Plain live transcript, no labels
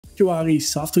you are a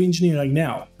software engineer right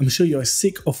now, I'm sure you are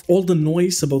sick of all the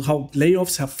noise about how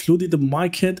layoffs have flooded the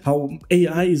market, how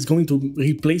AI is going to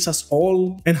replace us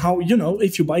all, and how,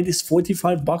 if you buy this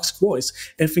 $45 course,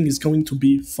 everything is going to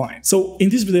be fine. So in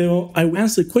this video, I will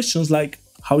answer questions like,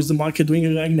 how is the market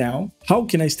doing right now? How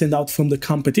can I stand out from the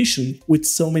competition with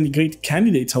so many great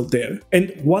candidates out there?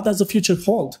 And what does the future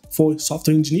hold for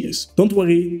software engineers? Don't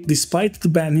worry, despite the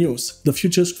bad news, the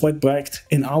future is quite bright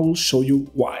and I will show you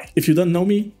why. If you don't know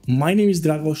me, my name is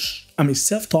Dragos. I'm a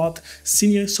self-taught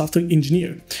senior software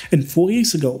engineer, and 4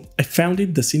 years ago, I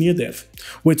founded the Senior Dev,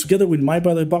 where together with my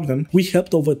brother Bogdan, we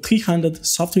helped over 300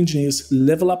 software engineers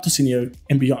level up to senior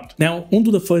and beyond. Now, on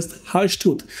to the first harsh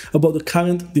truth about the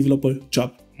current developer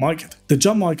job market. The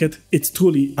job market, it's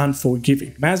truly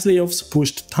unforgiving. Mass layoffs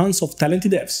pushed tons of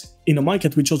talented devs in a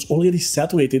market which was already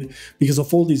saturated because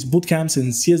of all these bootcamps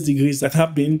and CS degrees that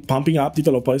have been pumping up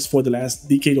developers for the last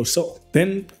decade or so.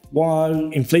 Then, war,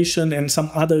 inflation, and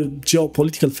some other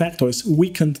geopolitical factors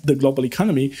weakened the global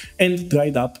economy and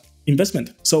dried up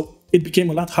investment. So it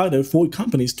became a lot harder for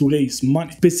companies to raise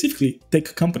money, specifically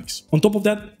tech companies. On top of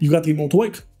that, you got remote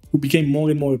work, who became more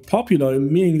and more popular,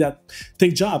 meaning that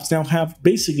tech jobs now have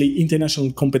basically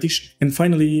international competition. And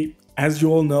finally, as you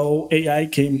all know, AI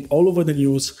came all over the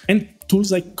news, and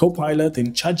tools like Copilot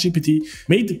and ChatGPT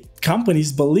made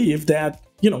companies believe that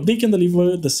they can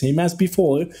deliver the same as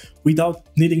before without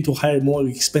needing to hire more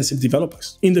expensive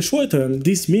developers. In the short term,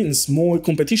 this means more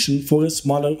competition for a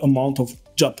smaller amount of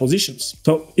job positions.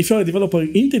 So if you're a developer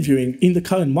interviewing in the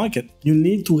current market, you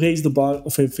need to raise the bar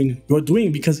of everything you're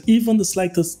doing, because even the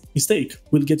slightest mistake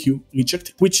will get you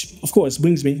rejected. Which, of course,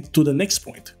 brings me to the next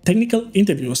point. Technical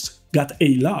interviews got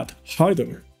a lot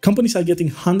harder. Companies are getting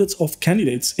hundreds of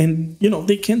candidates and,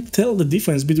 they can't tell the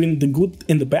difference between the good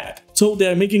and the bad. So they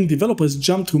are making developers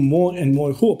jump through more and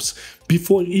more hoops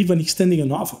before even extending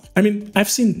an offer. I mean, I've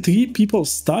seen 3 people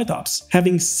startups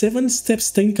having 7 steps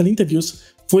technical interviews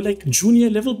for like junior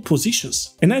level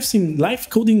positions. And I've seen live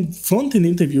coding front-end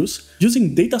interviews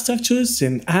using data structures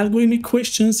and algorithmic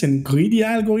questions and greedy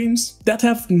algorithms that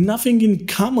have nothing in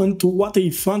common to what a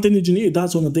front-end engineer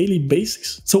does on a daily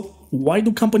basis. So why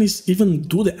do companies even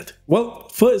do that? Well,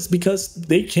 first, because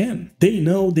they can. They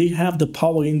know they have the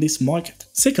power in this market.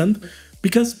 Second,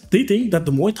 because they think that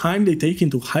the more time they take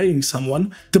into hiring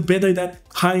someone, the better that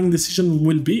hiring decision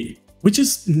will be. Which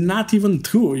is not even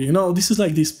true, this is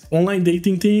like this online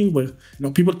dating thing where,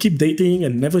 people keep dating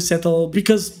and never settle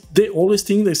because they always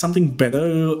think there's something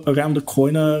better around the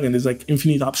corner and there's like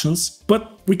infinite options,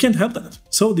 but we can't help that.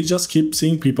 So they just keep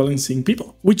seeing people and seeing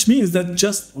people, which means that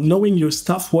just knowing your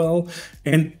stuff well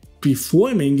and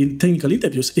performing in technical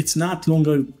interviews, it's not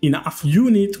longer enough. You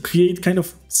need to create kind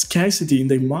of scarcity in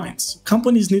their minds.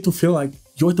 Companies need to feel like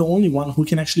you're the only one who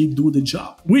can actually do the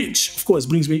job. Which, of course,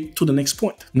 brings me to the next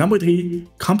point. Number 3,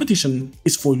 competition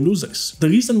is for losers. The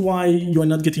reason why you're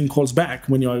not getting calls back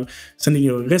when you're sending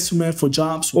your resume for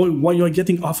jobs, or why you're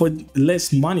getting offered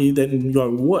less money than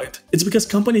you're worth, it's because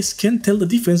companies can't tell the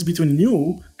difference between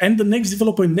you and the next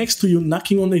developer next to you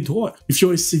knocking on their door. If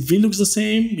your CV looks the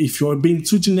same, if you're being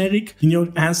too generic in your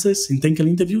answers in technical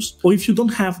interviews, or if you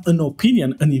don't have an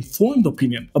opinion, an informed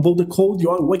opinion about the code you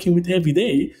are working with every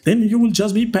day, then you will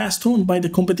just be passed on by the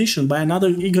competition, by another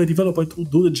eager developer to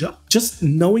do the job. Just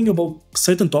knowing about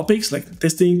certain topics like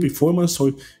testing, performance,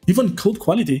 or even code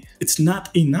quality, it's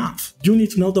not enough. You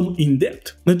need to know them in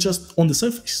depth, not just on the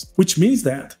surface. Which means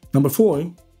that, number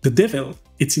 4, the devil,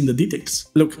 it's in the details.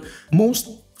 Look, most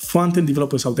front-end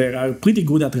developers out there are pretty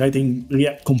good at writing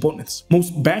React components.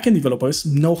 Most back-end developers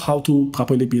know how to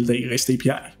properly build a REST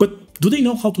API. But do they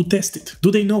know how to test it?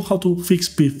 Do they know how to fix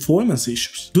performance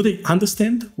issues? Do they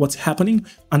understand what's happening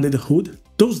under the hood?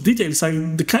 Those details are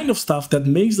the kind of stuff that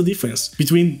makes the difference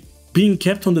between being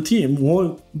kept on the team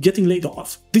or getting laid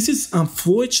off. This is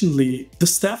unfortunately the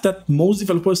stuff that most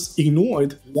developers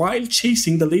ignored while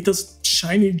chasing the latest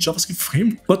shiny JavaScript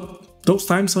framework. But those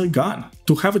times are gone.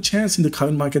 To have a chance in the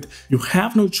current market, you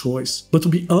have no choice but to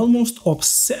be almost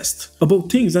obsessed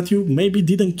about things that you maybe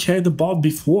didn't care about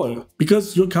before,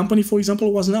 because your company, for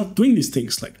example, was not doing these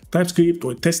things like TypeScript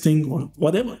or testing or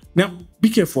whatever. Now, be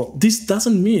careful. This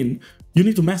doesn't mean you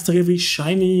need to master every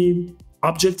shiny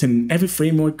object and every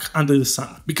framework under the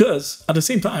sun, because at the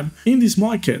same time, in this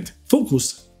market,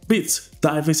 focus beats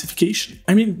diversification.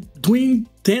 I mean, doing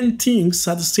 10 things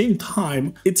at the same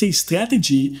time, it's a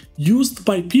strategy used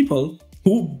by people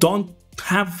who don't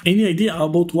have any idea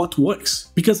about what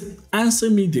works. Because answer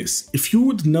me this, if you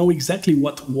would know exactly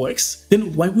what works,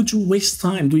 then why would you waste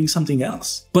time doing something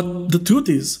else? But the truth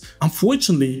is,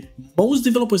 unfortunately, most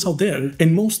developers out there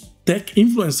and most tech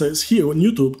influencers here on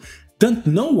YouTube, don't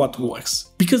know what works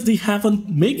because they haven't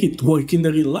made it work in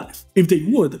the real life. If they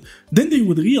would, then they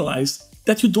would realize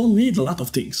that you don't need a lot of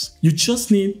things. You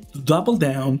just need to double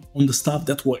down on the stuff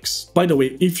that works. By the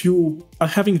way, if you are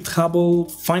having trouble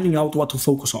finding out what to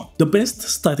focus on, the best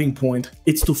starting point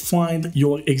is to find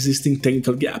your existing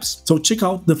technical gaps. So check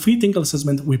out the free technical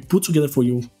assessment we put together for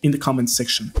you in the comments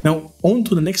section. Now on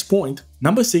to the next point.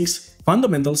 Number 6,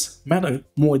 fundamentals matter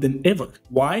more than ever.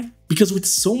 Why? Because with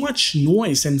so much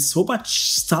noise and so much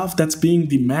stuff that's being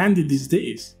demanded these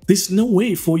days, there's no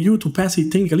way for you to pass a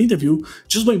technical interview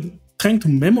just by trying to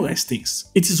memorize things.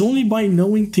 It is only by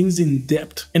knowing things in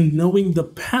depth and knowing the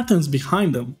patterns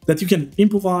behind them that you can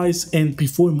improvise and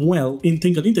perform well in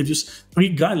technical interviews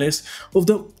regardless of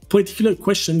the particular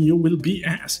question you will be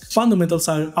asked. Fundamentals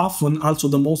are often also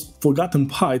the most forgotten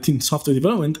part in software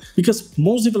development because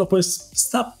most developers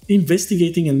stop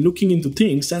investigating and looking into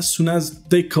things as soon as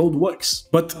their code works.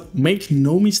 But make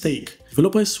no mistake,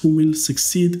 developers who will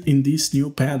succeed in this new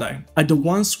paradigm are the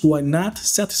ones who are not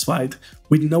satisfied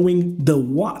with knowing the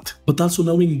what, but also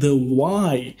knowing the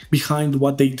why behind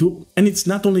what they do. And it's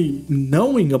not only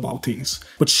knowing about things,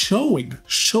 but showing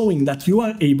that you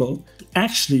are able to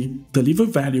actually deliver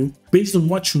value based on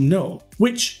what you know,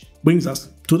 which brings us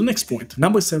to the next point.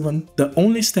 Number 7, the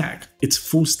only stack, it's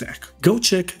full stack. Go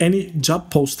check any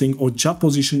job posting or job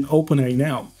position open right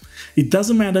now. It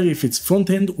doesn't matter if it's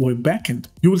front-end or back-end.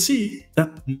 You will see that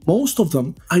most of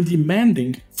them are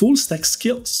demanding full stack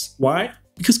skills. Why?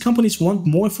 Because companies want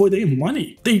more for their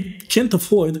money. They can't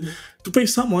afford to pay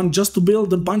someone just to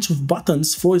build a bunch of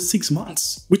buttons for 6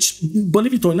 months, which,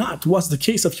 believe it or not, was the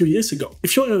case a few years ago.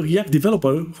 If you're a React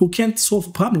developer who can't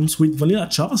solve problems with vanilla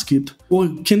JavaScript or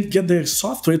can't get their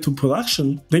software to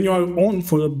production, then you are on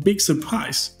for a big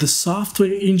surprise. The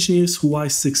software engineers who are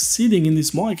succeeding in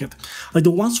this market are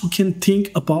the ones who can think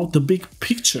about the big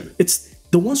picture. It's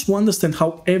the ones who understand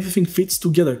how everything fits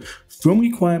together, from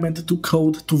requirement to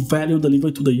code to value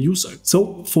delivered to the user.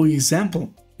 So, for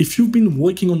example, if you've been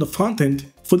working on the front end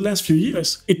for the last few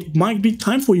years, it might be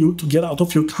time for you to get out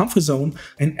of your comfort zone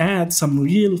and add some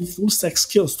real full stack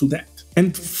skills to that.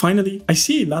 And finally, I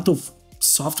see a lot of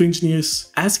software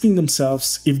engineers asking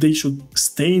themselves if they should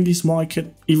stay in this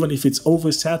market, even if it's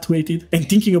oversaturated, and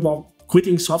thinking about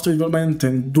quitting software development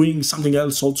and doing something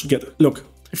else altogether. Look,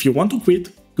 if you want to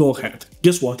quit, go ahead.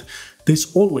 Guess what?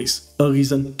 There's always a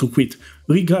reason to quit,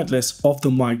 regardless of the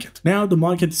market. Now the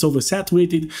market is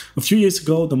oversaturated. A few years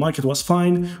ago, the market was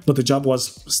fine, but the job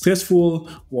was stressful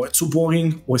or too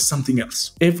boring or something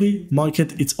else. Every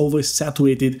market is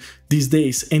oversaturated these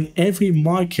days, and every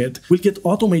market will get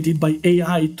automated by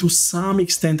AI to some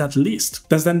extent at least.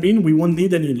 Does that mean we won't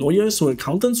need any lawyers or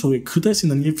accountants or recruiters in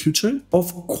the near future?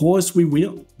 Of course we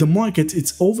will. The market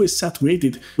is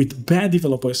oversaturated with bad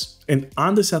developers and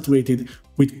undersaturated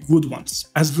with good ones.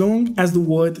 As long as the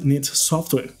world needs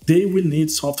software, they will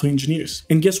need software engineers.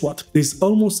 And guess what? There's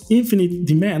almost infinite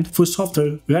demand for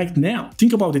software right now.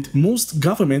 Think about it. Most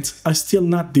governments are still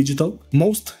not digital.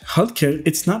 Most healthcare,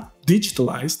 it's not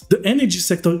digitalized. The energy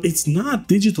sector, it's not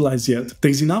digitalized yet.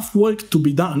 There's enough work to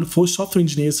be done for software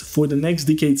engineers for the next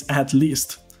decades at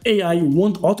least. AI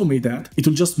won't automate that. It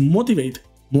will just motivate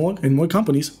more and more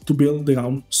companies to build their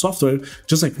own software,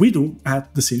 just like we do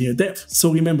at the Senior Dev.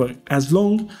 So remember, as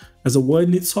long as the world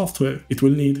needs software, it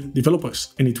will need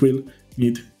developers and it will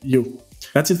need you.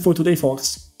 That's it for today,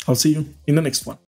 folks. I'll see you in the next one.